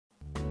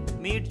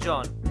Meet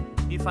John.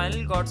 He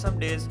finally got some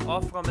days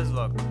off from his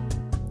work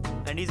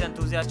and he's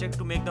enthusiastic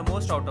to make the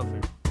most out of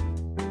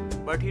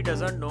it. But he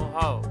doesn't know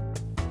how.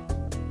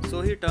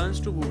 So he turns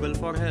to Google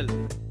for help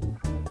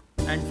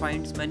and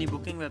finds many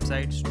booking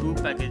websites, tour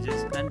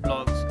packages and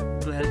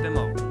blogs to help him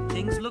out.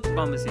 Things look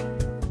promising,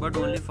 but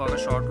only for a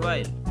short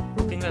while.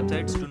 Booking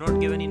websites do not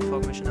give any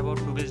information about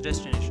tourist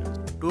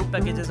destinations. Tour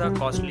packages are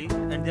costly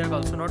and they are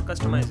also not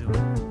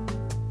customizable.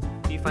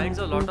 He finds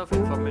a lot of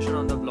information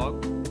on the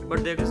blog,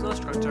 but there is no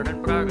structure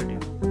and priority.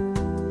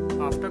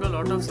 After a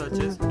lot of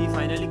searches, he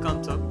finally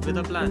comes up with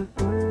a plan.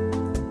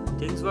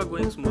 Things were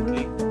going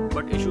smoothly,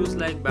 but issues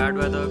like bad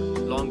weather,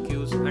 long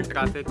queues and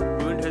traffic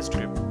ruined his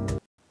trip.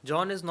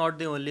 John is not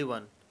the only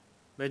one.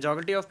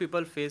 Majority of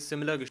people face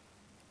similar issues.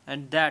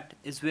 And that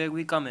is where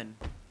we come in.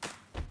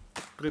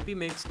 Tripie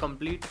makes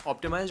complete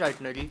optimized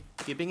itinerary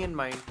keeping in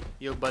mind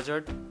your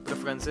budget,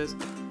 preferences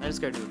and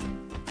schedule.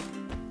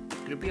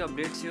 Tripie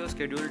updates your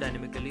schedule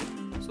dynamically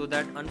so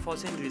that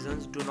unforeseen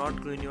reasons do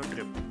not ruin your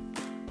trip.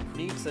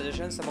 Need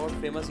suggestions about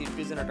famous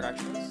eateries and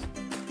attractions?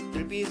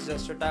 Tripie is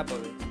just a tap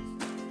away.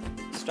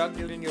 Stuck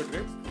during your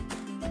trip?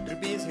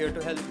 Tripie is here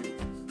to help you.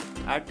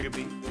 At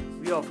Tripie,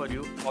 we offer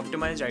you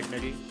optimized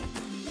itinerary,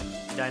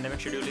 dynamic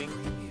scheduling,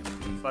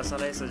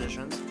 personalized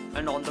suggestions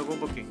and on-the-go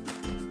booking.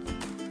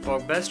 For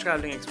best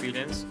traveling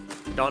experience,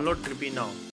 download Tripie now.